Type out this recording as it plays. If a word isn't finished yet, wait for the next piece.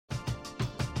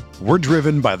We're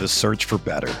driven by the search for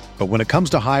better. But when it comes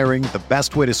to hiring, the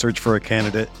best way to search for a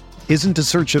candidate isn't to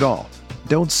search at all.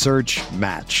 Don't search,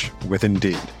 match with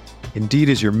Indeed. Indeed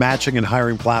is your matching and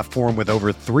hiring platform with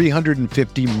over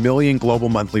 350 million global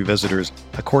monthly visitors,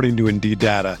 according to Indeed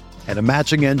data, and a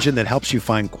matching engine that helps you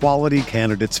find quality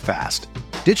candidates fast.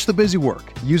 Ditch the busy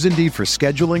work. Use Indeed for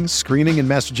scheduling, screening, and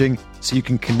messaging so you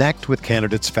can connect with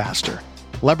candidates faster.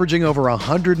 Leveraging over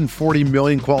 140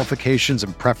 million qualifications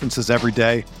and preferences every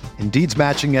day, Indeed's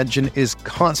matching engine is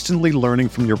constantly learning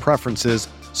from your preferences,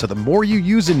 so the more you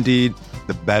use Indeed,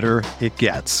 the better it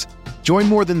gets. Join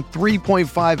more than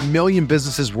 3.5 million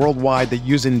businesses worldwide that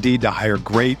use Indeed to hire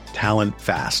great talent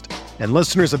fast. And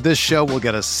listeners of this show will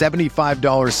get a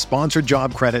 $75 sponsored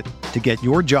job credit to get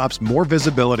your jobs more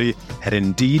visibility at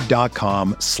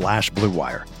Indeed.com/Blue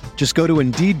Wire. Just go to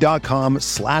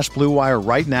Indeed.com/Blue Wire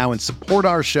right now and support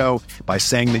our show by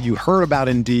saying that you heard about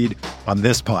Indeed on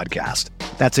this podcast.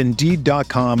 That's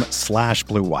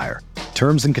Indeed.com/Blue Wire.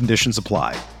 Terms and conditions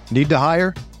apply. Need to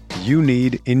hire? You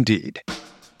need Indeed.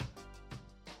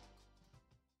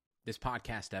 This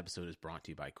podcast episode is brought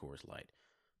to you by Coors Light.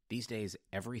 These days,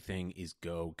 everything is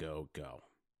go, go, go.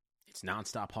 It's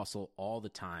nonstop hustle all the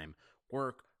time.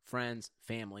 Work, friends,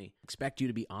 family, expect you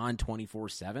to be on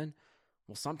 24/7.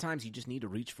 Well, sometimes you just need to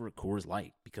reach for a Coors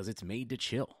Light because it's made to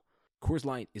chill. Coors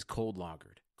Light is cold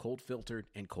lagered, cold filtered,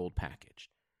 and cold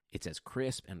packaged. It's as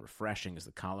crisp and refreshing as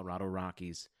the Colorado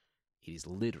Rockies. It is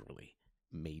literally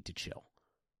made to chill.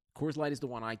 Coors Light is the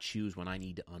one I choose when I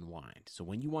need to unwind. So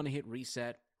when you want to hit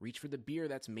reset, reach for the beer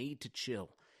that's made to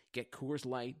chill. Get Coors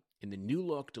Light in the new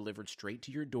look delivered straight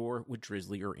to your door with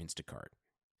Drizzly or Instacart.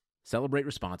 Celebrate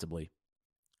responsibly.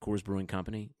 Coors Brewing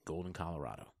Company, Golden,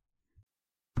 Colorado.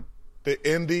 The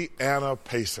Indiana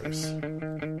Pacers.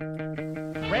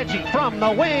 Reggie from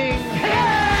the wing. Hit!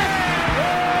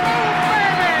 Boom,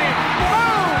 baby!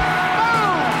 Boom!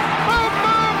 Boom!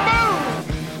 Boom!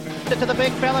 Boom! To the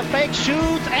big fella, fake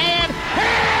shoots and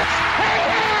hits!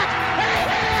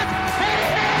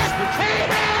 He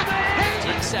hits!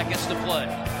 10 seconds to play.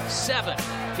 7.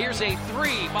 Here's a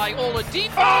 3 by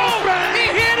Oladipo. Oh, he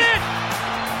hit it!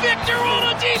 Victor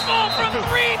Oladipo from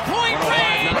three-point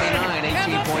range. 99,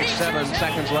 18.7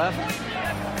 seconds left.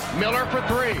 Miller for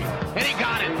 3, and he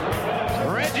got it.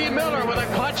 Reggie Miller with a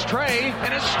clutch tray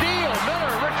and a steal.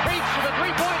 Miller retreats to the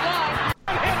three-point line.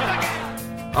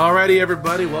 Alrighty,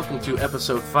 everybody, welcome to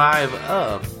episode 5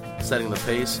 of Setting the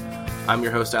Pace. I'm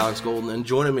your host, Alex Golden, and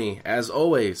joining me, as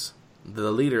always,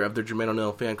 the leader of the Jermaine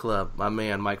O'Neal fan club, my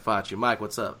man, Mike Facci. Mike,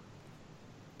 what's up?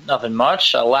 Nothing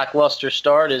much. A lackluster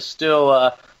start is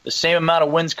still the same amount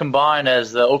of wins combined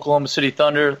as the Oklahoma City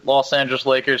Thunder, Los Angeles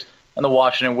Lakers, and the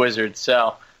Washington Wizards.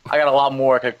 So I got a lot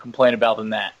more I could complain about than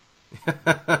that.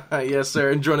 Yes, sir.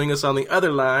 And joining us on the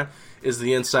other line is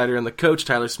the insider and the coach,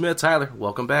 Tyler Smith. Tyler,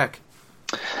 welcome back.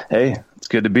 Hey, it's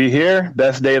good to be here.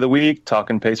 Best day of the week,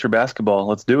 talking Pacer basketball.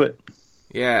 Let's do it.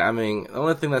 Yeah, I mean, the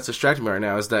only thing that's distracting me right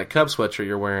now is that Cubs sweatshirt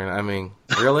you're wearing. I mean,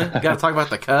 really? You got to talk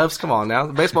about the Cubs? Come on now.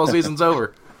 The baseball season's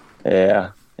over.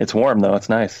 Yeah, it's warm, though. It's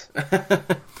nice.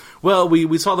 Well,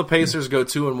 we saw the Pacers go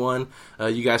 2-1.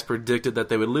 You guys predicted that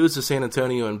they would lose to San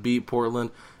Antonio and beat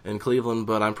Portland and Cleveland,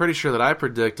 but I'm pretty sure that I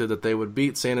predicted that they would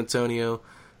beat San Antonio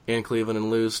and Cleveland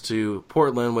and lose to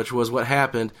Portland, which was what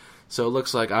happened. So it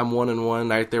looks like I'm 1-1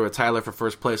 right there with Tyler for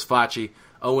first place. Facci,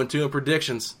 0-2 in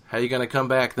predictions. How you going to come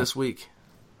back this week?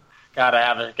 Gotta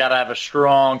have a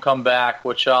strong comeback,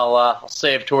 which I'll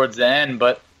save towards the end.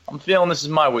 But I'm feeling this is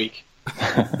my week.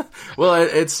 Well,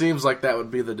 it seems like that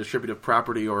would be the distributive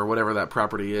property or whatever that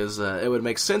property is. It would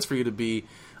make sense for you to be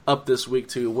up this week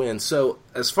to win. So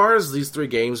as far as these 3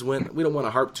 games went, we don't want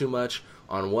to harp too much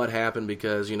on what happened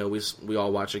because, you know, we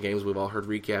all watch the games. We've all heard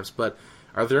recaps. But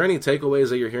are there any takeaways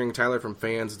that you're hearing, Tyler, from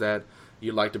fans that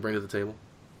you'd like to bring to the table?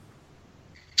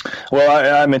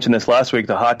 Well, I mentioned this last week.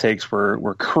 The hot takes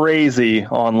were crazy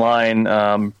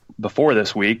online before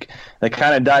this week. They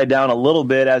kind of died down a little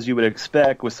bit, as you would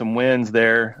expect, with some wins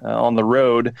there on the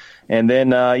road. And then,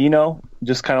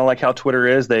 just kind of like how Twitter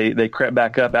is, they crept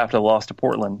back up after the loss to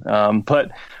Portland.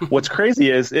 But what's crazy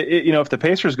is, if the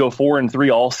Pacers go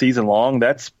 4-3 all season long,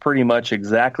 that's pretty much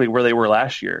exactly where they were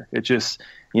last year. It just,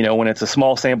 when it's a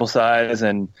small sample size,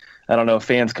 and I don't know if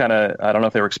fans I don't know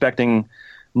if they were expecting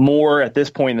more at this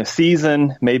point in the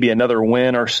season, maybe another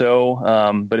win or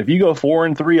so. But if you go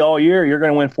 4-3 all year, you're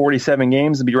going to win 47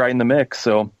 games and be right in the mix.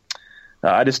 So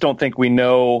I just don't think we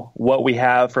know what we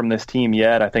have from this team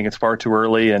yet. I think it's far too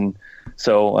early. And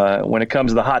so when it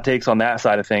comes to the hot takes on that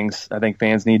side of things, I think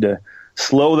fans need to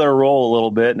slow their roll a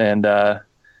little bit. And,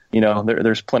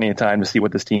 there's plenty of time to see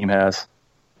what this team has.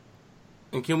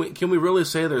 And can we really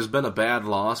say there's been a bad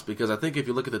loss? Because I think if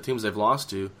you look at the teams they've lost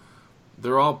to,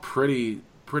 they're all pretty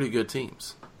good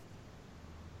teams.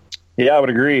 Yeah, I would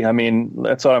agree. I mean,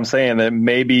 that's what I'm saying, that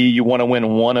maybe you want to win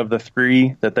one of the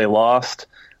three that they lost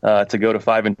to go to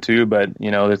 5-2, but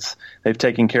they've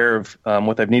taken care of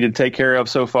what they've needed to take care of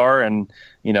so far. And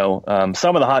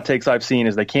some of the hot takes I've seen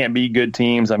is they can't beat good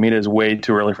teams. I mean, it is way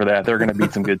too early for that. They're going to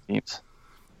beat some good teams.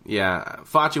 Yeah,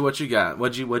 Facci, what you got?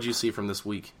 What'd you see from this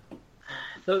week?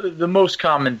 The most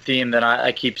common theme that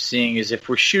I keep seeing is if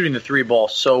we're shooting the three ball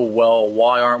so well,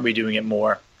 why aren't we doing it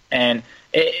more? And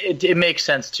it makes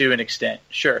sense to an extent.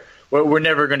 Sure, we're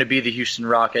never going to be the Houston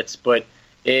Rockets, but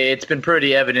it's been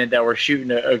pretty evident that we're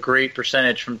shooting a great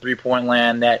percentage from three-point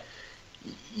land that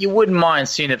you wouldn't mind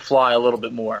seeing it fly a little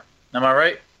bit more. Am I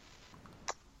right?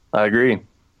 I agree.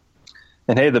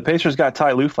 And hey, the Pacers got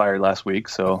Ty Lue fired last week,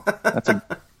 so that's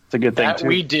a good thing too.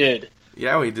 We did.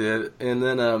 Yeah, we did. And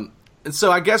then, and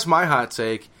so I guess my hot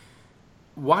take,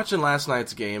 watching last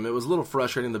night's game, it was a little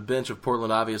frustrating. The bench of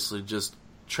Portland obviously just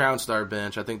trounced our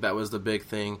bench. I think that was the big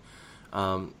thing.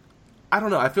 I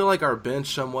don't know. I feel like our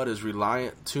bench somewhat is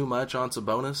reliant too much on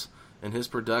Sabonis and his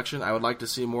production. I would like to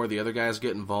see more of the other guys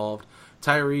get involved.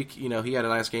 Tyreek, he had a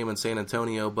nice game in San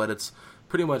Antonio, but it's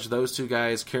pretty much those two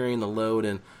guys carrying the load,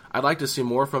 and I'd like to see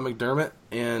more from McDermott.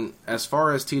 And as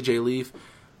far as TJ Leaf,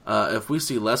 if we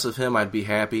see less of him, I'd be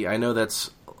happy. I know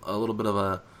that's a little bit of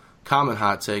a common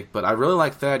hot take, but I really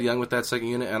like Thad Young with that second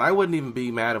unit, and I wouldn't even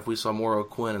be mad if we saw more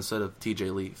O'Quinn instead of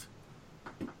TJ Leaf.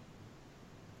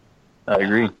 I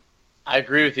agree. I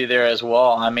agree with you there as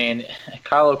well. I mean,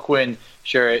 Kyle O'Quinn,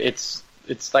 sure, it's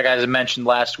like I mentioned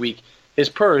last week, his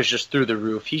PER is just through the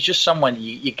roof. He's just someone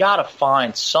you got to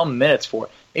find some minutes for.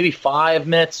 Maybe 5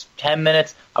 minutes, 10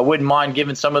 minutes. I wouldn't mind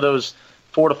giving some of those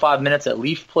 4 to 5 minutes that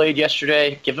Leaf played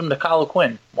yesterday. Give them to Kyle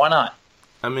O'Quinn. Why not?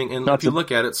 I mean, and if you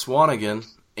look at it, Swanigan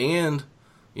and,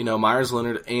 Myers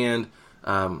Leonard and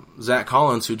Zach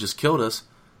Collins, who just killed us,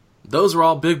 those are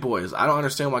all big boys. I don't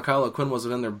understand why Kyle O'Quinn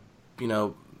wasn't in there,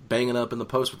 banging up in the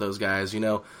post with those guys.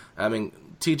 I mean,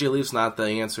 TJ Leaf's not the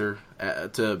answer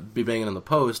to be banging in the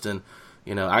post, and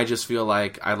I just feel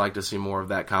like I'd like to see more of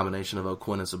that combination of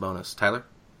O'Quinn and Sabonis. Tyler?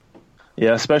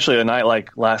 Yeah, especially a night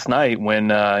like last night when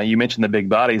you mentioned the big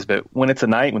bodies, but when it's a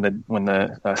night when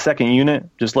the second unit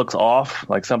just looks off,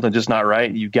 like something's just not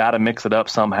right, you got to mix it up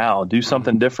somehow. Do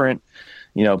something different.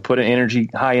 Put an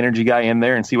high energy guy in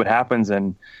there and see what happens.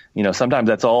 And sometimes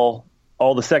that's all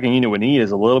the second unit would need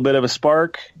is a little bit of a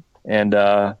spark. And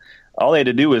all they had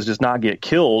to do was just not get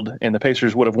killed, and the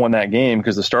Pacers would have won that game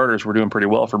because the starters were doing pretty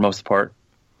well for most of the part.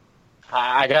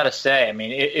 I got to say, I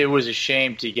mean, it was a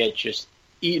shame to get just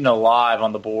eaten alive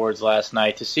on the boards last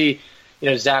night. To see,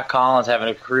 Zach Collins having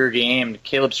a career game,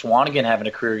 Caleb Swanigan having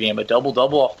a career game, a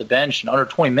double-double off the bench in under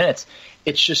 20 minutes.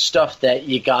 It's just stuff that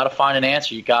you got to find an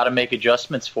answer. You got to make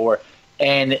adjustments for.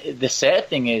 And the sad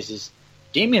thing is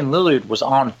Damian Lillard was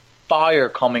on fire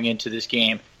coming into this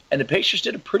game, and the Pacers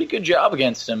did a pretty good job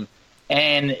against him.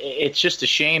 And it's just a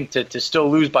shame to still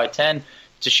lose by 10.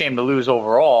 It's a shame to lose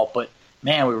overall, but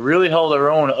man, we really held our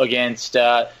own against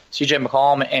C.J.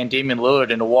 McCollum and Damian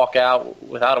Lillard, and to walk out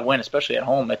without a win, especially at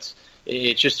home, it's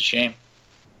just a shame.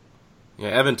 Yeah,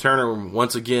 Evan Turner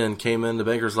once again came into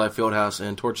Bankers Life Fieldhouse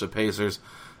and torched the Pacers.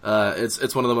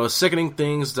 It's one of the most sickening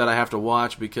things that I have to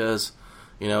watch because,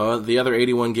 the other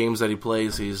 81 games that he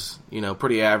plays, he's,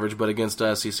 pretty average, but against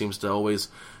us, he seems to always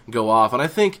go off. And I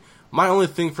think my only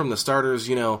thing from the starters,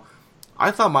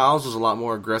 I thought Miles was a lot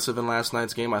more aggressive in last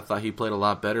night's game. I thought he played a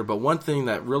lot better. But one thing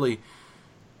that really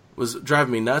was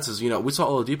driving me nuts is, we saw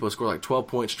Oladipo score like 12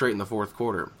 points straight in the fourth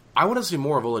quarter. I want to see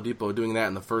more of Oladipo doing that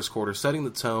in the first quarter, setting the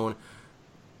tone,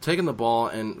 taking the ball,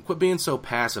 and quit being so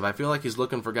passive. I feel like he's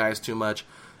looking for guys too much.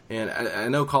 And I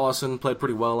know Collison played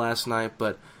pretty well last night,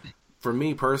 but for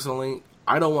me personally,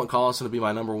 I don't want Collison to be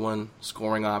my number one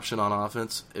scoring option on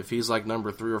offense. If he's like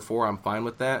number 3 or 4, I'm fine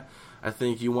with that. I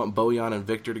think you want Bojan and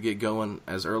Victor to get going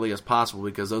as early as possible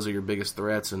because those are your biggest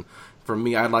threats. And for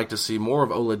me, I'd like to see more of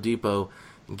Oladipo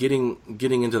getting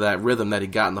into that rhythm that he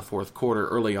got in the fourth quarter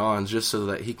early on, just so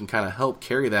that he can kind of help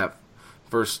carry that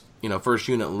first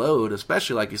unit load.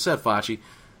 Especially like you said, Facci,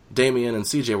 Damian and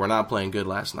CJ were not playing good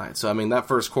last night. So I mean, that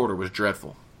first quarter was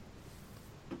dreadful.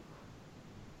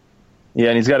 Yeah,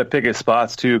 and he's got to pick his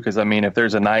spots, too, because, I mean, if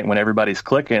there's a night when everybody's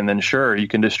clicking, then sure, you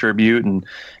can distribute and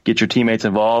get your teammates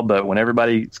involved. But when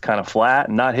everybody's kind of flat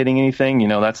and not hitting anything,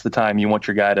 that's the time you want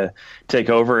your guy to take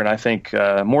over. And I think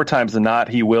more times than not,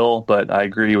 he will. But I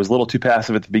agree, he was a little too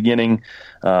passive at the beginning.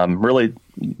 Really,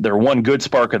 their one good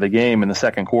spark of the game in the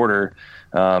second quarter,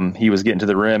 he was getting to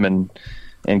the rim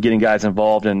and getting guys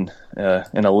involved in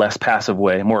a less passive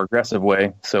way, more aggressive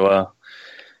way. So,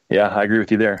 Yeah, I agree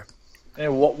with you there.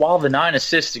 And while the 9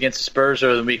 assists against the Spurs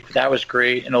over the week, that was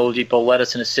great, and Oladipo led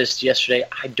us in assists yesterday,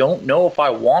 I don't know if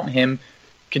I want him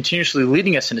continuously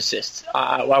leading us in assists.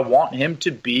 I want him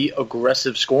to be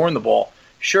aggressive scoring the ball.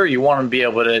 Sure, you want him to be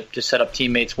able to set up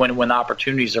teammates when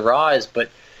opportunities arise, but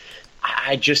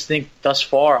I just think thus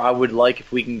far I would like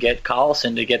if we can get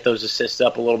Collison to get those assists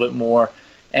up a little bit more.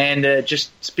 And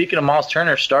just speaking of Miles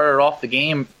Turner, started off the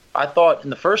game, I thought in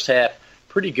the first half,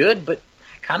 pretty good, but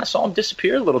I kind of saw him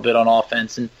disappear a little bit on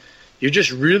offense. And you're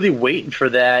just really waiting for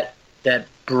that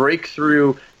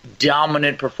breakthrough,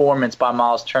 dominant performance by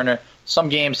Miles Turner. Some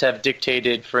games have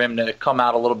dictated for him to come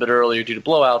out a little bit earlier due to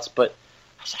blowouts, but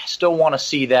I still want to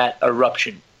see that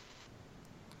eruption.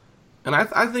 And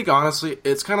I think, honestly,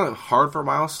 it's kind of hard for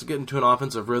Miles to get into an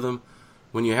offensive rhythm.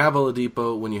 When you have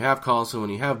Oladipo, when you have Collison,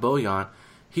 when you have Bojan,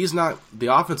 the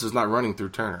offense is not running through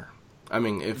Turner. I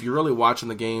mean, if you're really watching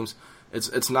the games,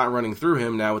 it's not running through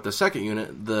him. Now with the second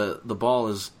unit, the ball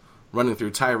is running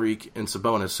through Tyreek and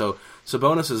Sabonis. So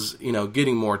Sabonis is,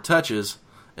 getting more touches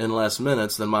in less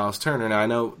minutes than Miles Turner. Now I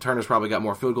know Turner's probably got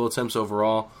more field goal attempts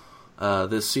overall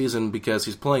this season because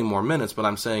he's playing more minutes, but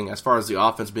I'm saying as far as the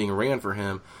offense being ran for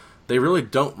him, they really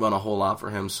don't run a whole lot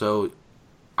for him. So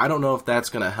I don't know if that's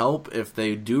going to help if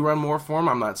they do run more for him.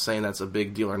 I'm not saying that's a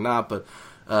big deal or not, but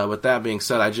with that being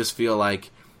said, I just feel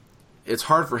like it's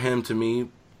hard for him, to me,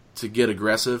 to get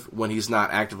aggressive when he's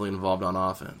not actively involved on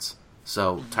offense.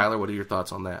 So, Tyler, what are your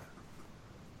thoughts on that?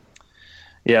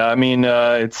 Yeah, I mean,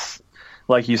 it's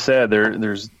like you said,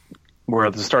 we're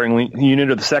at the starting unit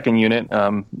or the second unit,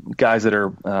 guys that are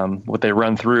what they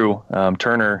run through.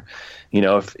 Turner,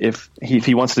 if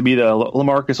he wants to be the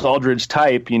LaMarcus Aldridge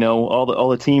type, all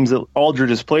the teams that Aldridge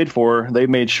has played for, they've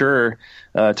made sure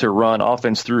to run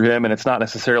offense through him, and it's not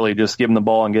necessarily just give him the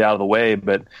ball and get out of the way,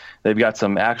 but they've got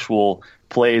some actual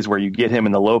plays where you get him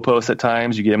in the low post at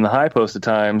times, you get him in the high post at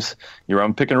times, you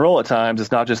run pick and roll at times.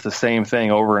 It's not just the same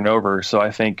thing over and over. So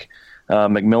I think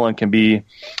McMillan can be,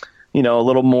 a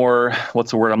little more,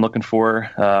 what's the word I'm looking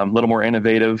for, a little more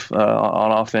innovative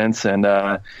on offense. And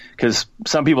because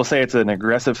some people say it's an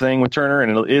aggressive thing with Turner,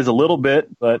 and it is a little bit,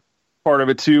 but part of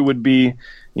it too would be,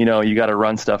 you got to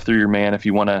run stuff through your man if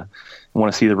you want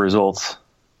to see the results.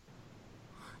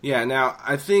 Yeah, now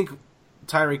I think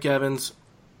Tyreke Evans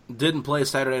didn't play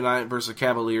Saturday night versus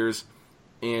Cavaliers,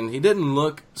 and he didn't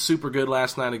look super good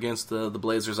last night against the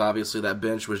Blazers. Obviously, that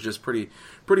bench was just pretty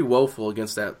woeful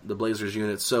against the Blazers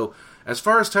unit. So, as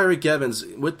far as Tyreke Evans,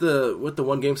 with the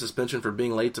 1-game suspension for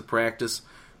being late to practice,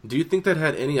 do you think that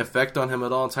had any effect on him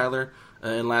at all, Tyler,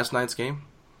 in last night's game?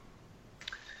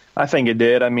 I think it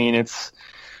did. I mean, it's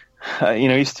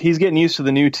he's getting used to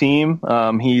the new team.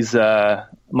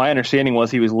 My understanding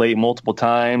was he was late multiple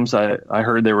times. I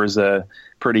heard there was a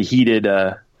pretty heated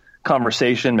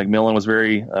conversation. McMillan was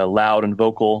very loud and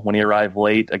vocal when he arrived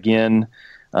late again.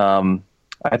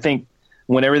 I think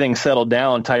when everything settled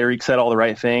down, Tyreke said all the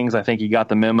right things. I think he got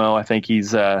the memo. I think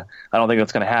I don't think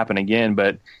that's going to happen again,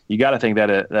 but you got to think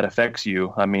that that affects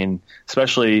you. I mean,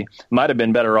 especially might have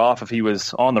been better off if he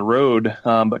was on the road,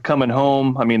 but coming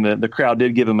home, I mean, the crowd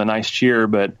did give him a nice cheer,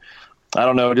 but I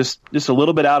don't know, just a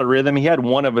little bit out of rhythm. He had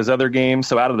one of his other games,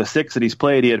 so out of the 6 that he's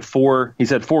played, he's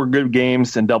had 4 good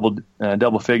games and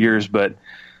double figures, but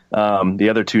the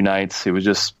other 2 nights it was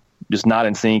just not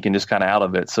in sync and just kind of out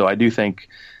of it. So I do think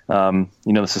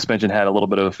the suspension had a little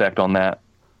bit of effect on that.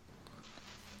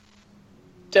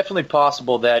 Definitely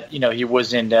possible that he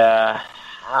wasn't.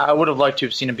 I would have liked to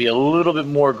have seen him be a little bit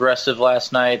more aggressive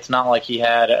last night. It's not like he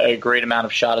had a great amount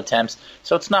of shot attempts,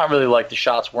 so it's not really like the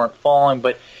shots weren't falling,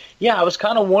 but. Yeah, I was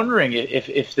kind of wondering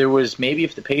if there was maybe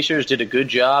if the Pacers did a good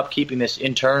job keeping this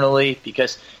internally,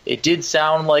 because it did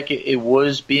sound like it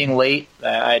was being late.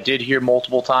 I did hear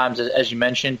multiple times, as you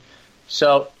mentioned.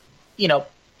 So,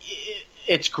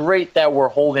 it's great that we're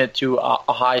holding it to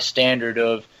a high standard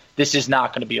of this is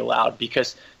not going to be allowed,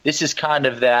 because this is kind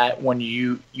of that when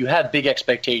you have big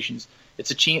expectations. It's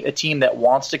a team that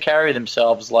wants to carry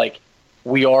themselves like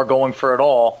we are going for it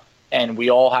all. And we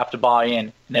all have to buy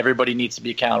in, and everybody needs to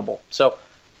be accountable. So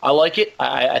I like it.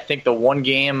 I think the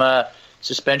 1-game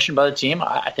suspension by the team,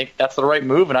 I think that's the right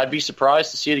move, and I'd be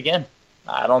surprised to see it again.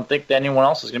 I don't think that anyone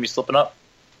else is going to be slipping up.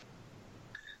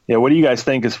 Yeah, what do you guys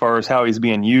think as far as how he's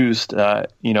being used?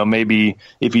 Maybe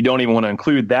if you don't even want to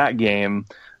include that game,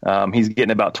 he's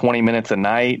getting about 20 minutes a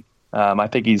night. I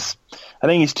think he's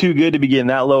too good to be getting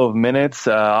that low of minutes.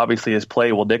 Obviously, his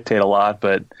play will dictate a lot,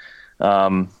 but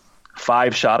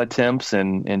 5 shot attempts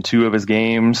in 2 of his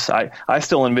games. I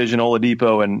still envision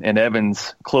Oladipo and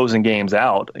Evans closing games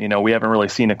out. We haven't really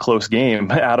seen a close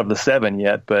game out of the 7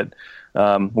 yet, but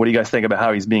what do you guys think about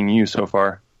how he's being used so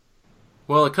far?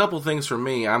 Well, a couple things for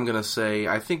me. I'm going to say,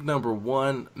 I think number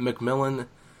one, McMillan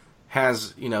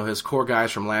has, his core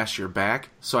guys from last year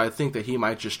back. So I think that he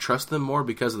might just trust them more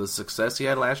because of the success he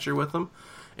had last year with them.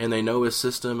 And they know his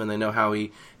system and they know how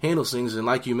he handles things. And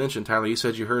like you mentioned, Tyler, you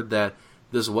said you heard that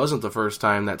this wasn't the first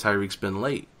time that Tyreek's been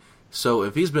late. So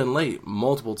if he's been late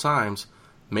multiple times,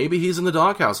 maybe he's in the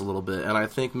doghouse a little bit. And I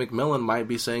think McMillan might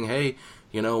be saying, hey,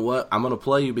 you know what, I'm going to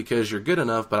play you because you're good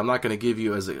enough, but I'm not going to give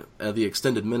you the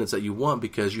extended minutes that you want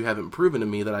because you haven't proven to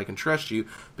me that I can trust you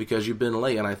because you've been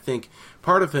late. And I think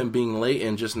part of him being late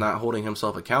and just not holding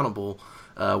himself accountable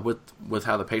with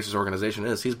how the Pacers organization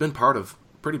is, he's been part of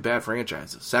pretty bad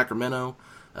franchises. Sacramento,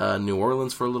 New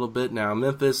Orleans for a little bit. Now,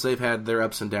 Memphis, they've had their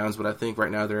ups and downs, but I think right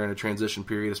now they're in a transition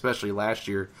period, especially last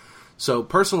year. So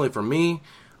personally for me,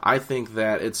 I think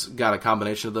that it's got a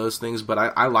combination of those things, but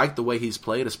I like the way he's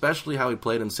played, especially how he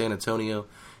played in San Antonio.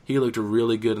 He looked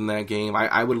really good in that game.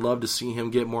 I would love to see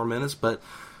him get more minutes, but,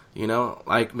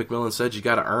 like McMillan said, you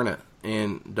got to earn it.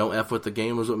 And don't F with the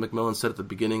game was what McMillan said at the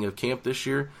beginning of camp this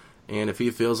year. And if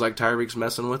he feels like Tyreek's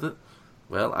messing with it,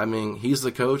 well, I mean, he's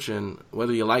the coach, and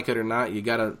whether you like it or not, you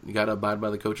gotta abide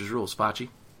by the coach's rules. Facci?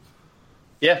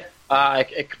 Yeah, I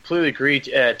completely agree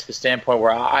to the standpoint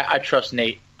where I trust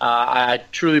Nate. I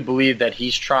truly believe that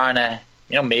he's trying to,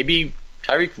 maybe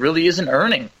Tyreek really isn't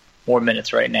earning more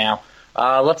minutes right now.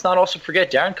 Let's not also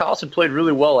forget Darren Collison played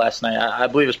really well last night. I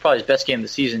believe it was probably his best game of the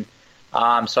season.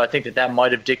 So I think that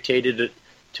might have dictated it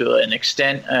to an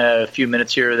extent, a few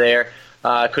minutes here or there.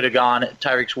 Could have gone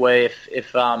Tyreek's way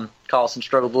if Collison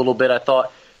struggled a little bit, I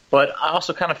thought. But I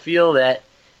also kind of feel that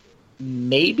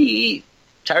maybe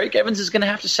Tyreke Evans is going to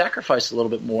have to sacrifice a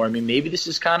little bit more. I mean, maybe this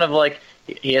is kind of like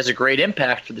he has a great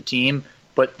impact for the team,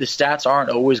 but the stats aren't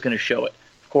always going to show it.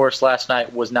 Of course, last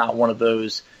night was not one of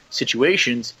those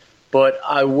situations, but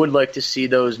I would like to see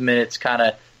those minutes kind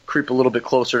of creep a little bit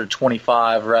closer to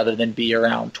 25 rather than be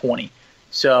around 20.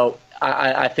 So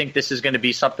I think this is going to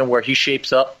be something where he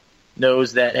shapes up,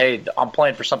 knows that, hey, I'm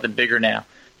playing for something bigger now.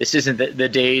 This isn't the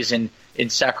days in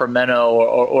Sacramento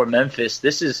or Memphis.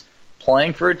 This is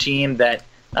playing for a team that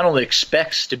not only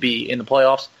expects to be in the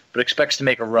playoffs, but expects to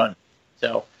make a run.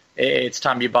 So it's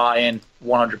time you buy in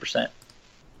 100%.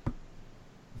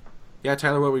 Yeah,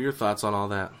 Tyler, what were your thoughts on all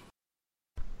that?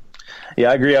 Yeah,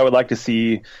 I agree. I would like to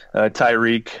see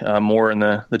Tyreek more in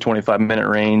the 25-minute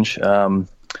range. I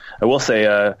will say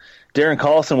Darren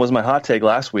Collison was my hot take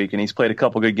last week, and he's played a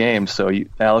couple good games. So,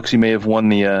 Alex, you may have won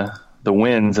the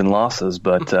wins and losses,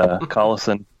 but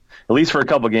Collison, at least for a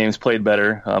couple games, played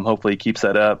better. Hopefully he keeps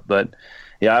that up. But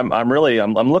yeah,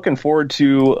 I'm looking forward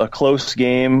to a close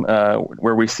game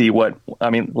where we see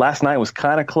last night was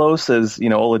kind of close as,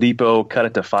 Oladipo cut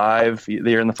it to 5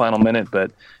 there in the final minute,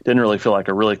 but didn't really feel like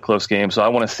a really close game. So I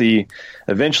want to see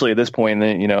eventually at this point,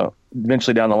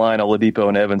 eventually down the line, Oladipo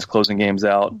and Evans closing games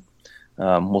out.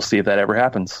 We'll see if that ever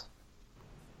happens.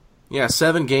 Yeah,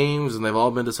 7 games, and they've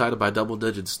all been decided by double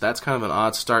digits. That's kind of an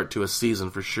odd start to a season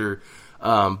for sure.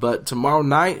 But tomorrow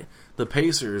night, the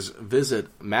Pacers visit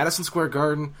Madison Square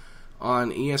Garden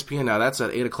on ESPN. Now, that's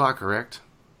at 8 o'clock, correct?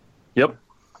 Yep.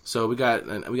 So we got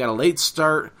a late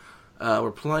start.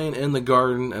 We're playing in the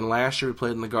Garden, and last year we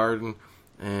played in the Garden,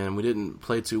 and we didn't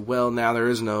play too well. Now there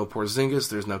is no Porzingis.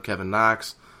 There's no Kevin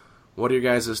Knox. What are your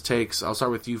guys' takes? I'll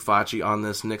start with you, Facci, on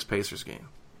this Knicks-Pacers game.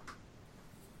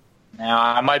 Now,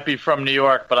 I might be from New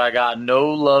York, but I got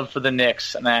no love for the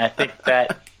Knicks, and I think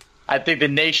the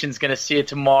nation's going to see it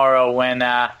tomorrow when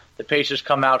the Pacers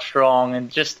come out strong,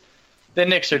 and just the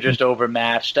Knicks are just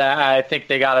overmatched. I think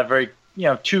they got a very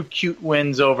 2 cute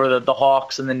wins over the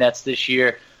Hawks and the Nets this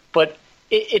year, but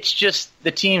it's just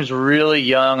the team's really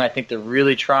young. I think they're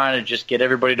really trying to just get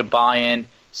everybody to buy in,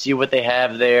 see what they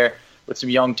have there with some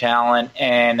young talent,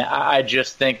 and I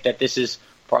just think that this is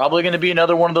probably going to be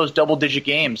another one of those double-digit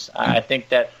games. I think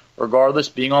that regardless,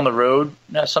 being on the road,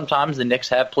 sometimes the Knicks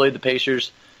have played the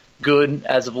Pacers good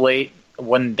as of late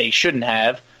when they shouldn't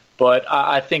have, but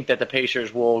I think that the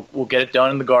Pacers will get it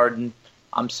done in the Garden.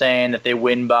 I'm saying that they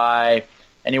win by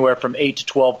anywhere from 8 to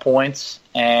 12 points,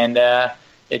 and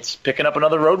it's picking up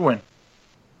another road win.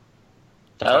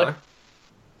 Tyler?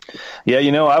 Yeah,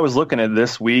 I was looking at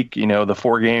this week, the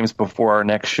 4 games before our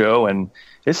next show, and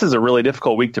this is a really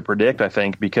difficult week to predict, I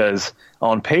think, because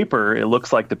on paper it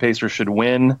looks like the Pacers should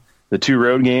win the 2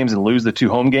 road games and lose the 2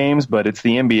 home games, but it's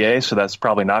the NBA, so that's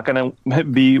probably not going to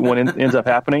be what ends up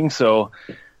happening. So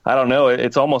I don't know.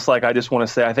 It's almost like I just want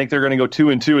to say I think they're going to go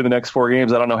 2-2 in the next 4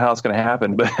 games. I don't know how it's going to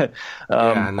happen, but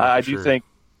I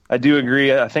do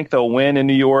agree. I think they'll win in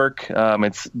New York.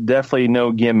 It's definitely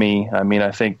no gimme. I mean,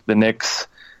 I think the Knicks,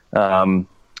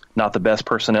 not the best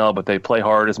personnel, but they play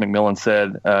hard, as McMillan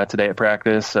said today at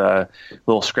practice.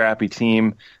 Little scrappy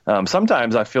team.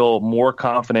 Sometimes I feel more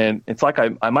confident. It's like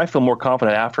I might feel more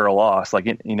confident after a loss. Like,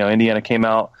 Indiana came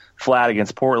out flat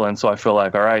against Portland, so I feel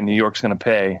like, all right, New York's going to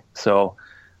pay. So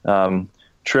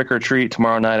trick or treat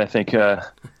tomorrow night. I think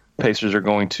Pacers are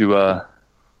going to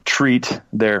treat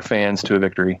their fans to a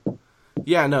victory.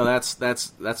 Yeah, no,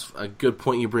 that's a good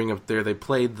point you bring up there. They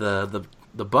played the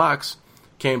Bucks,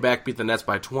 came back, beat the Nets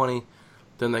by 20.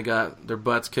 Then they got their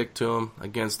butts kicked to them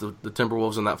against the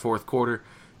Timberwolves in that fourth quarter,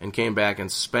 and came back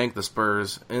and spanked the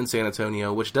Spurs in San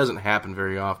Antonio, which doesn't happen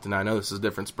very often. I know this is a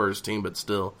different Spurs team, but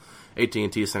still,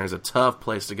 AT&T Center is a tough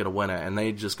place to get a win at, and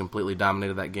they just completely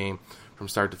dominated that game from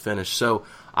start to finish. So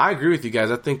I agree with you guys.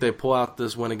 I think they pull out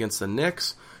this win against the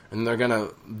Knicks, and they're going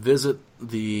to visit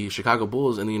the Chicago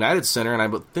Bulls in the United Center, and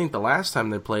I think the last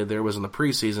time they played there was in the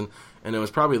preseason, and it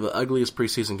was probably the ugliest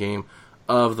preseason game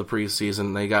of the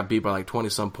preseason. They got beat by like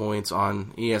 20-some points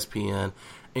on ESPN.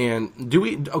 And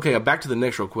back to the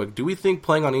Knicks real quick. Do we think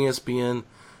playing on ESPN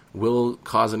will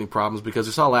cause any problems? Because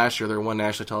we saw last year their one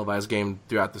nationally televised game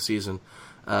throughout the season.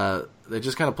 They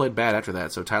just kind of played bad after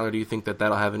that. So, Tyler, do you think that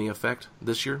that'll have any effect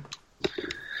this year?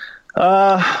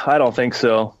 I don't think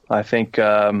so. I think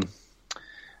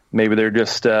maybe they're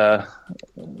just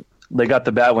they got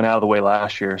the bad one out of the way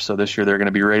last year, so this year they're going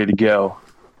to be ready to go.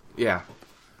 Yeah.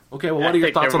 Okay, well, what are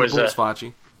your thoughts on the Bulls,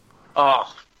 Facci?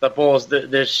 Oh, the Bulls,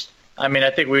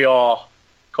 I think we all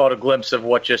caught a glimpse of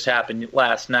what just happened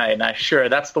last night, and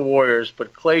that's the Warriors,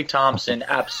 but Klay Thompson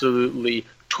absolutely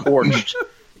torched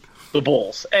the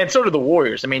Bulls, and so did the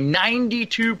Warriors.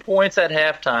 92 points at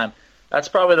halftime. That's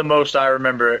probably the most I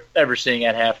remember ever seeing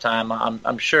at halftime.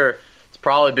 I'm sure it's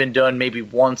probably been done maybe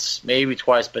once, maybe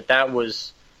twice, but that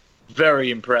was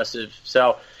very impressive.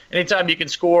 So anytime you can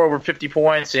score over 50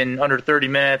 points in under 30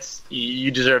 minutes,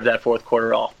 you deserve that fourth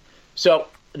quarter off. So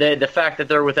the fact that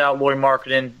they're without Lauri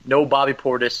Markkanen, no Bobby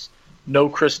Portis, no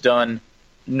Chris Dunn,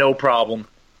 no problem.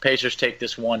 Pacers take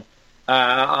this one.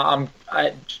 The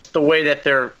way that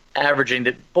they're averaging,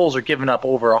 the Bulls are giving up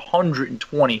over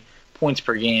 120 points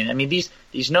per game.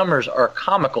 These numbers are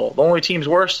comical. The only teams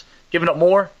worse, giving up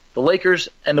more, the Lakers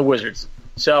and the Wizards.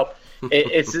 So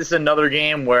it's just another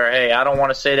game where, hey, I don't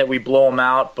want to say that we blow them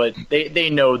out, but they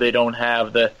know they don't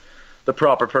have the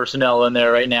proper personnel in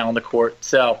there right now on the court.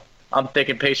 So I'm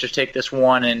thinking Pacers take this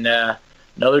one in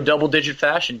another double-digit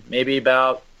fashion, maybe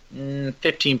about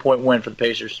 15-point win for the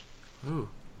Pacers. Ooh,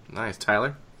 nice.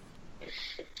 Tyler?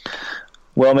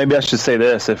 Well, maybe I should say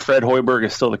this. If Fred Hoiberg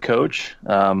is still the coach,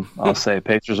 I'll say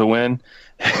Pacers will win.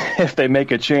 If they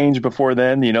make a change before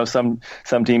then, some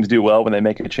teams do well when they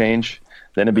make a change.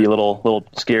 Then it'd be a little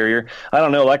scarier. I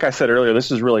don't know. Like I said earlier,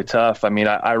 this is really tough.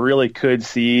 I really could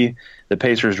see the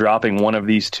Pacers dropping one of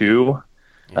these two,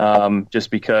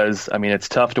 just because, it's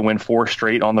tough to win 4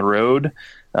 straight on the road.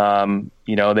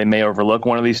 They may overlook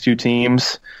one of these two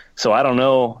teams. So I don't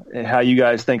know how you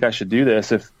guys think I should do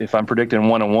this. If I'm predicting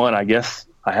 1-1, I guess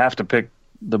I have to pick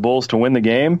the Bulls to win the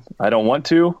game. I don't want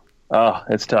to. Oh,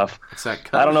 it's tough. It's that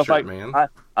I don't know shirt, if man.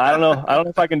 I don't know. I don't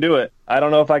know if I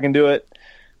can do it.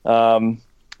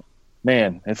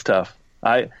 Man, it's tough.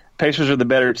 Pacers are the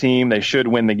better team. They should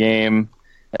win the game.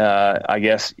 I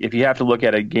guess if you have to look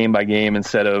at it game by game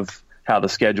instead of how the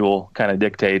schedule kind of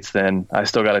dictates, then I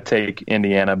still got to take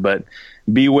Indiana. But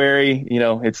be wary.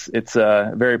 It's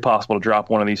very possible to drop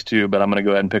one of these two, but I'm going to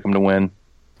go ahead and pick them to win.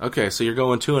 Okay, so you're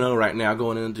going 2-0 right now,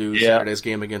 going into Saturday's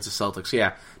game against the Celtics.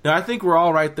 Yeah. No, I think we're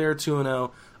all right there, 2-0.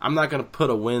 I'm not going to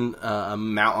put a win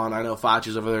amount on. I know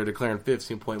Facci's over there declaring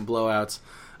 15-point blowouts.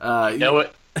 Know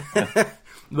it.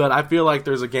 But I feel like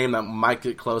there's a game that might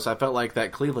get close. I felt like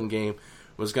that Cleveland game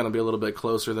was going to be a little bit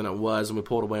closer than it was, and we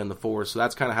pulled away in the fourth. So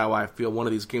that's kind of how I feel one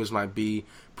of these games might be.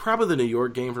 Probably the New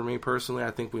York game for me personally. I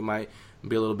think we might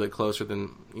be a little bit closer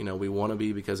than we want to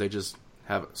be because they just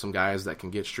have some guys that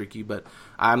can get streaky. But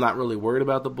I'm not really worried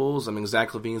about the Bulls. Zach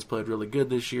LaVine's played really good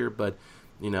this year, but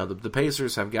the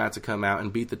Pacers have got to come out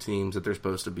and beat the teams that they're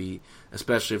supposed to beat,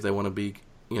 especially if they want to be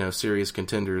serious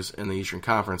contenders in the Eastern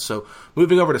Conference. So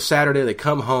moving over to Saturday, they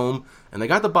come home, and they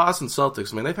got the Boston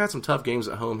Celtics. They've had some tough games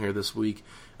at home here this week.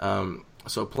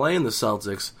 So playing the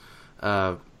Celtics,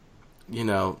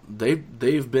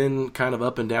 they've been kind of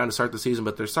up and down to start the season,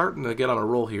 but they're starting to get on a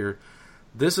roll here.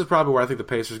 This is probably where I think the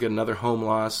Pacers get another home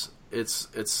loss.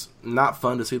 It's not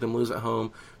fun to see them lose at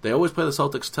home. They always play the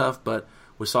Celtics tough, but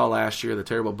we saw last year the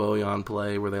terrible Bojan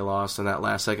play where they lost in that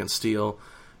last-second steal.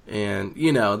 And,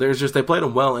 they played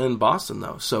them well in Boston,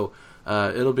 though. So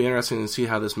it'll be interesting to see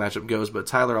how this matchup goes. But,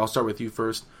 Tyler, I'll start with you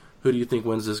first. Who do you think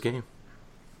wins this game?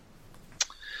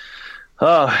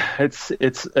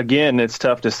 It's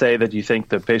tough to say that you think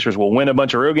the Pacers will win a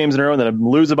bunch of road games in a row and then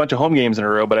lose a bunch of home games in a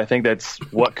row, but I think that's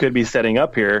what could be setting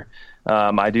up here.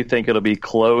 I do think it'll be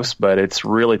close, but it's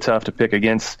really tough to pick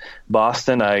against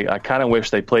Boston. I kind of wish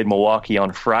they played Milwaukee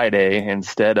on Friday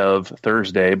instead of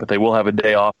Thursday, but they will have a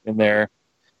day off in there.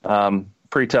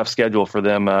 Pretty tough schedule for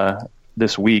them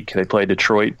this week. They play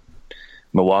Detroit,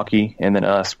 Milwaukee, and then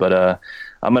us. But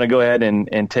I'm going to go ahead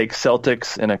and take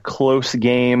Celtics in a close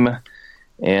game.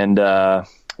 And,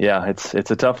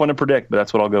 it's a tough one to predict, but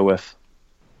that's what I'll go with.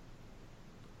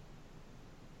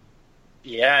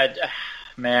 Yeah,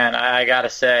 man, I got to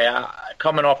say,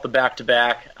 coming off the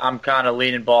back-to-back, I'm kind of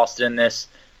leaning Boston in this.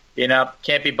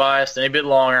 Can't be biased any bit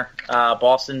longer.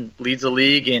 Boston leads the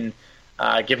league in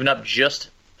giving up just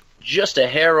a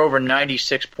hair over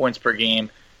 96 points per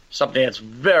game, something that's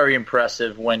very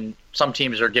impressive when some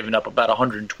teams are giving up about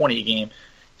 120 a game,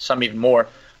 some even more.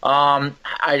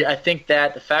 I think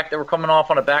that the fact that we're coming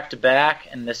off on a back-to-back,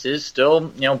 and this is still,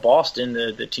 Boston,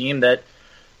 the team that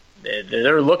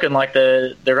they're looking like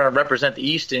they're going to represent the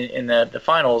East in the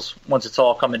finals once it's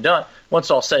all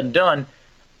said and done.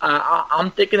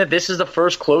 I'm thinking that this is the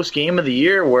first close game of the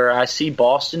year where I see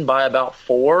Boston by about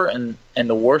 4, and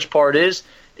the worst part is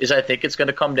I think it's going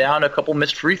to come down to a couple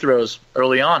missed free throws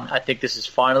early on. I think this is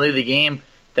finally the game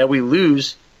that we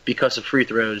lose because of free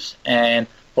throws, and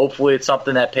hopefully it's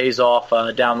something that pays off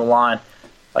down the line.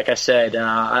 Like I said,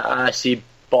 I see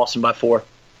Boston by 4.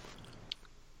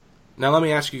 Now let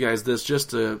me ask you guys this,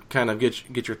 just to kind of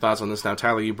get your thoughts on this. Now,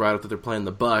 Tyler, you brought up that they're playing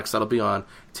the Bucks. That'll be on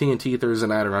TNT Thursday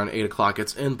night around 8 o'clock.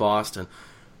 It's in Boston.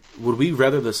 Would we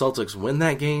rather the Celtics win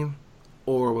that game,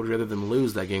 or would we rather them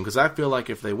lose that game? Because I feel like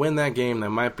if they win that game, they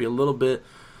might be a little bit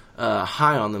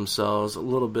high on themselves, a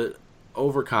little bit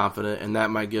overconfident, and that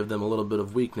might give them a little bit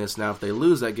of weakness. Now, if they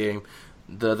lose that game,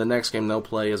 the next game they'll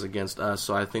play is against us,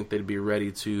 so I think they'd be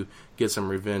ready to get some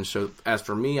revenge. So as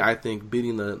for me, I think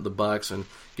beating the Bucks and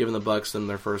giving the Bucks them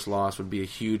their first loss would be a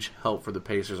huge help for the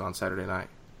Pacers on Saturday night.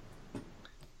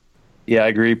 Yeah, I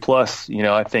agree. Plus,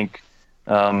 I think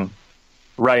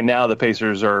right now the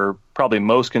Pacers are probably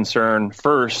most concerned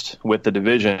first with the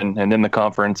division and then the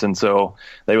conference, and so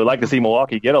they would like to see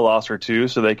Milwaukee get a loss or two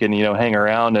so they can hang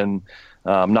around and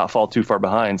not fall too far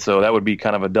behind. So that would be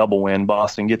kind of a double win.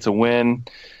 Boston gets a win,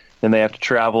 then they have to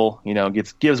travel,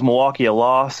 gives Milwaukee a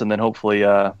loss, and then hopefully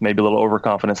maybe a little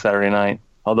overconfidence Saturday night.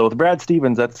 Although with Brad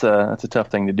Stevens, that's a tough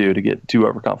thing to do, to get too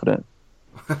overconfident.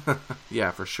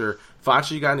 Yeah, for sure.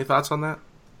 Facci, you got any thoughts on that?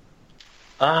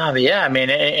 Yeah, I mean,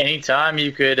 anytime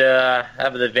you could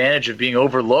have the advantage of being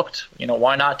overlooked,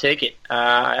 why not take it?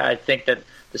 I think that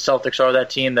the Celtics are that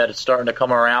team that is starting to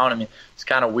come around. I mean, it's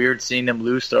kind of weird seeing them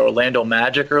lose to Orlando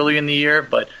Magic early in the year,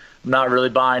 but I'm not really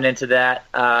buying into that.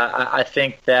 I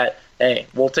think that, hey,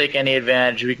 we'll take any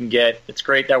advantage we can get. It's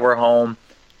great that we're home.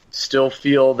 Still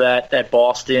feel that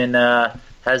Boston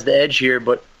has the edge here,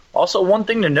 but also one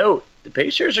thing to note, the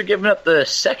Pacers are giving up the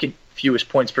second fewest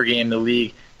points per game in the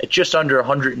league at just under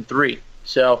 103.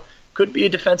 So could be a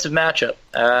defensive matchup.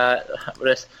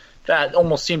 That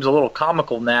almost seems a little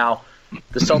comical now.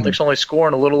 The Celtics only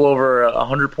scoring a little over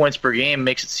 100 points per game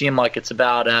makes it seem like it's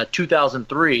about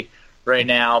 2003 right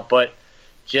now. But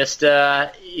just, we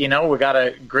got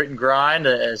to grit and grind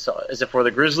as if we're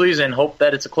the Grizzlies and hope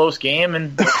that it's a close game,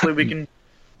 and hopefully we can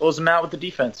close them out with the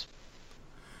defense.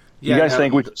 Yeah, you guys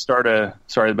think we should start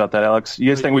sorry about that, Alex. You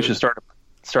guys think we should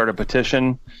start a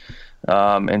petition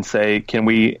and say, can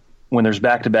we, when there's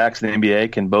back-to-backs in the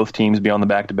NBA, can both teams be on the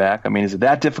back-to-back? I mean, is it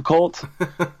that difficult?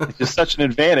 It's just such an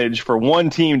advantage for one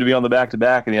team to be on the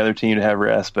back-to-back and the other team to have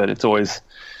rest, but it's always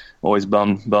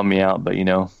bummed me out. But,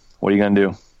 what are you going to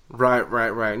do?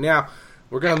 Right. Now,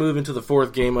 we're going to move into the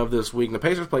fourth game of this week. The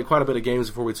Pacers played quite a bit of games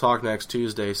before we talk next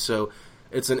Tuesday, so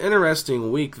it's an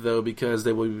interesting week, though, because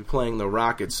they will be playing the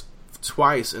Rockets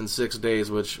twice in 6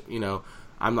 days, which,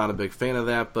 I'm not a big fan of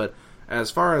that, but as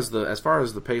far as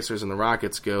the Pacers and the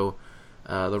Rockets go,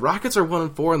 the Rockets are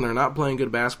 1-4 and they're not playing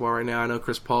good basketball right now. I know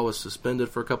Chris Paul was suspended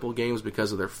for a couple of games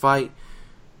because of their fight.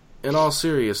 In all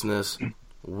seriousness,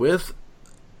 with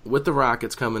the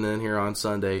Rockets coming in here on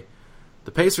Sunday,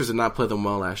 the Pacers did not play them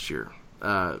well last year.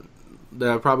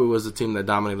 That probably was the team that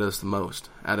dominated us the most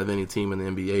out of any team in the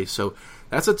NBA. So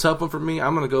that's a tough one for me.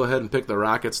 I'm going to go ahead and pick the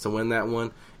Rockets to win that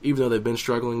one, even though they've been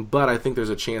struggling. But I think there's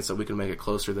a chance that we can make it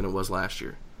closer than it was last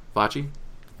year. Facci?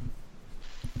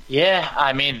 Yeah,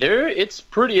 I mean, it's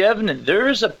pretty evident. There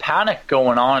is a panic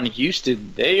going on in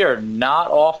Houston. They are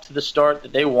not off to the start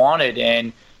that they wanted.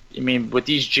 And, I mean, with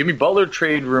these Jimmy Butler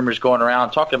trade rumors going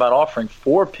around, talking about offering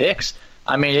 4 picks,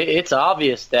 I mean, it's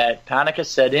obvious that panic has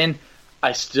set in.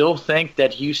 I still think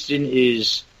that Houston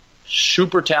is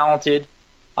super talented.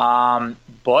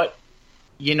 But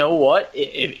you know what?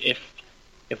 If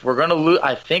we're going to lose,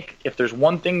 I think if there's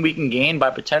one thing we can gain by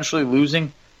potentially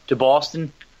losing to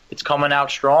Boston, it's coming out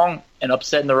strong and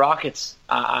upsetting the Rockets.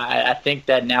 I think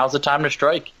that now's the time to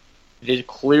strike.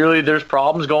 Clearly there's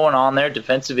problems going on there,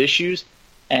 defensive issues,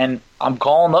 and I'm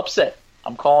calling upset.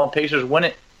 I'm calling Pacers win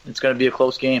it. It's going to be a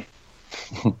close game.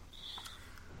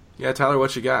 Yeah, Tyler,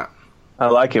 what you got? I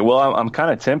like it. Well, I'm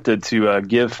kind of tempted to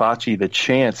give Facci the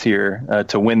chance here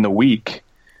to win the week,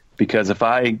 because if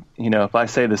I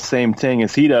say the same thing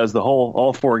as he does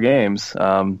all 4 games,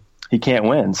 he can't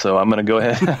win. So I'm going to go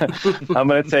ahead. I'm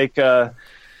going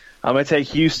to take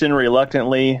Houston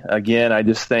reluctantly. Again, I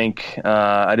just think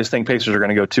Pacers are going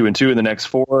to go 2-2 in the next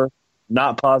 4.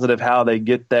 Not positive how they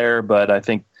get there, but I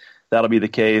think that'll be the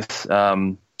case.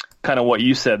 Kind of what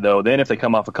you said, though. Then if they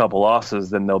come off a couple losses,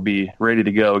 then they'll be ready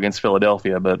to go against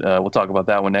Philadelphia. But we'll talk about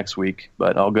that one next week.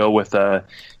 But I'll go with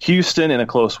Houston in a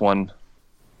close one.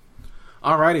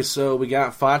 Alrighty, so we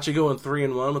got Facci going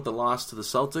 3-1 with the loss to the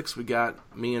Celtics. We got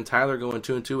me and Tyler going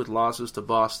 2-2 with losses to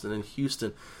Boston and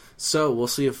Houston. So we'll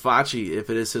see if Facci,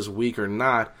 if it is his week or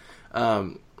not.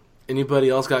 Anybody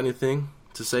else got anything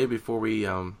to say before we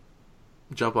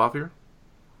jump off here?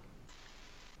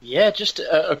 Yeah, just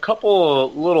a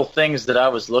couple little things that I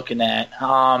was looking at.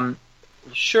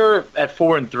 Sure, at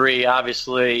 4-3,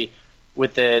 obviously,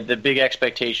 with the big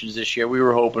expectations this year, we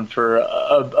were hoping for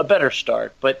a better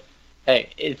start. But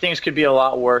hey, things could be a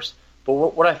lot worse. But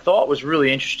what I thought was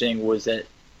really interesting was that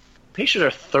Pacers are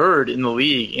 3rd in the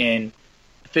league in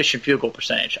efficient field goal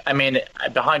percentage. I mean,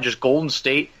 behind just Golden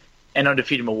State and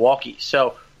undefeated Milwaukee.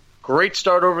 So great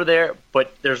start over there,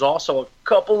 but there's also a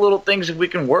couple little things that we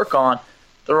can work on.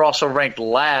 They're also ranked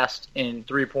last in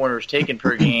three-pointers taken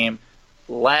per game,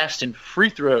 last in free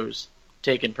throws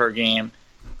taken per game,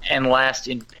 and last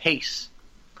in pace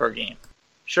per game.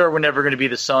 Sure, we're never going to be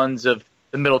the Suns of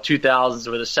the middle 2000s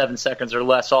with a 7 seconds or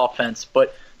less offense,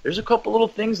 but there's a couple little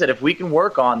things that if we can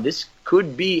work on, this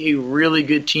could be a really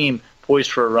good team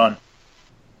poised for a run.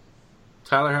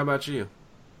 Tyler, how about you?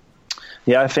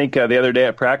 Yeah, I think the other day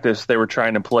at practice they were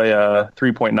trying to play a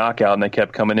 3-point knockout, and they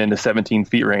kept coming into 17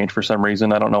 feet range for some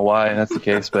reason. I don't know why that's the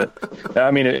case, but I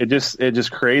mean, it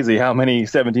just crazy how many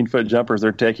 17-foot jumpers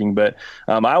they're taking. But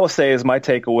I will say, as my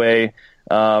takeaway,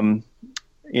 the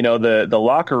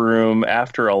locker room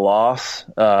after a loss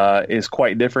is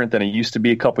quite different than it used to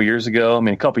be a couple years ago. I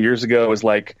mean, a couple years ago it was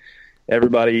like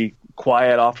everybody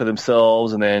quiet off to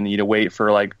themselves, and then wait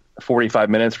for like 45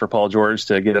 minutes for Paul George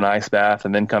to get an ice bath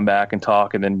and then come back and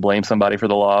talk and then blame somebody for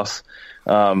the loss.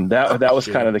 That was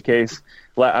kind of the case.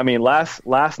 I mean, last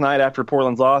night after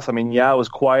Portland's loss, I mean, yeah, it was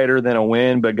quieter than a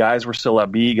win, but guys were still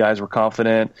upbeat. Guys were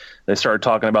confident. They started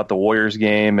talking about the Warriors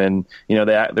game, and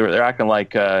they're acting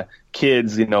like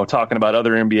kids, talking about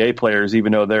other NBA players,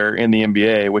 even though they're in the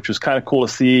NBA, which was kind of cool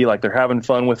to see. Like, they're having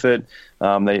fun with it.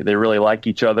 They really like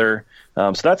each other.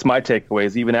 So that's my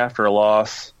takeaways, even after a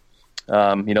loss.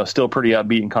 Still pretty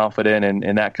upbeat and confident,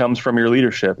 and that comes from your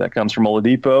leadership. That comes from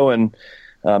Oladipo and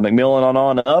McMillan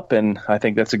on up, and I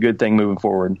think that's a good thing moving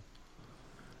forward.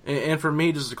 And for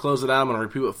me, just to close it out, I'm going to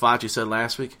repeat what Facci said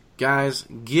last week. Guys,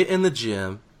 get in the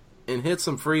gym and hit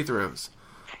some free throws.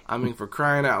 I mean, for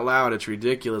crying out loud, it's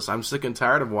ridiculous. I'm sick and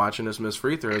tired of watching us miss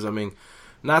free throws. I mean,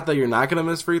 not that you're not going to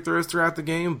miss free throws throughout the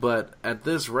game, but at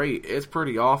this rate, it's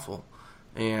pretty awful.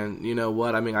 And you know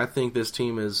what? I mean, I think this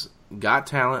team has got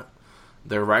talent.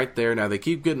 They're right there. Now, they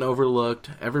keep getting overlooked.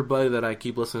 Everybody that I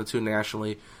keep listening to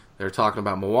nationally, they're talking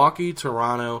about Milwaukee,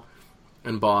 Toronto,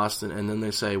 and Boston, and then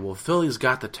they say, well, Philly's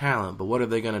got the talent, but what are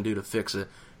they going to do to fix it?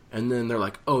 And then they're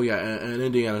like, oh, yeah, and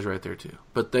Indiana's right there, too.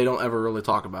 But they don't ever really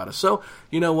talk about it. So,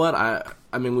 you know what?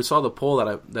 I mean, we saw the poll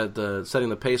that the Setting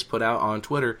the Pace put out on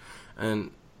Twitter,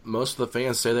 and most of the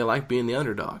fans say they like being the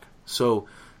underdog. So,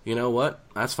 you know what?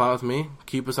 That's fine with me.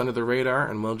 Keep us under the radar,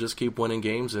 and we'll just keep winning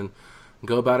games and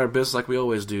go about our business like we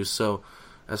always do. So,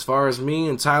 as far as me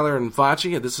and Tyler and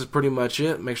Facci, this is pretty much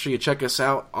it. Make sure you check us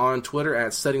out on Twitter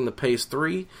at Setting the Pace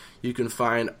 3. You can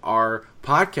find our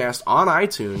podcast on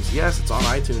iTunes. Yes, it's on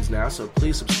iTunes now, so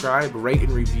please subscribe, rate,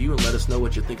 and review, and let us know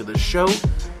what you think of the show.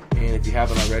 And if you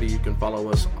haven't already, you can follow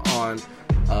us on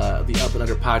the Up and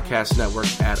Under Podcast Network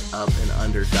at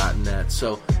upandunder.net.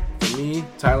 So, for me,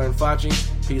 Tyler and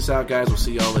Facci, peace out, guys. We'll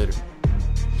see y'all later.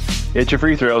 Hit your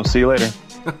free throw. See you later.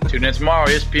 Tune in tomorrow,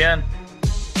 ESPN.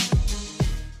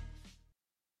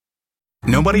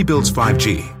 Nobody builds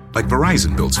 5G like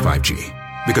Verizon builds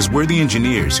 5G, because we're the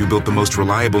engineers who built the most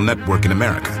reliable network in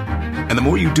America. And the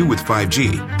more you do with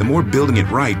 5G, the more building it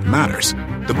right matters.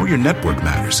 The more your network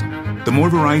matters. The more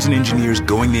Verizon engineers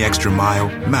going the extra mile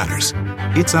matters.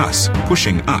 It's us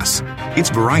pushing us. It's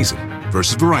Verizon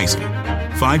versus Verizon.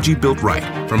 5G built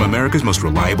right from America's most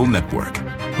reliable network.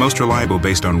 Most reliable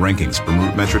based on rankings from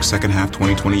RootMetrics second half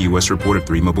 2020 U.S. report of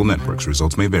 3 mobile networks.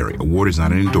 Results may vary. Award is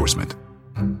not an endorsement.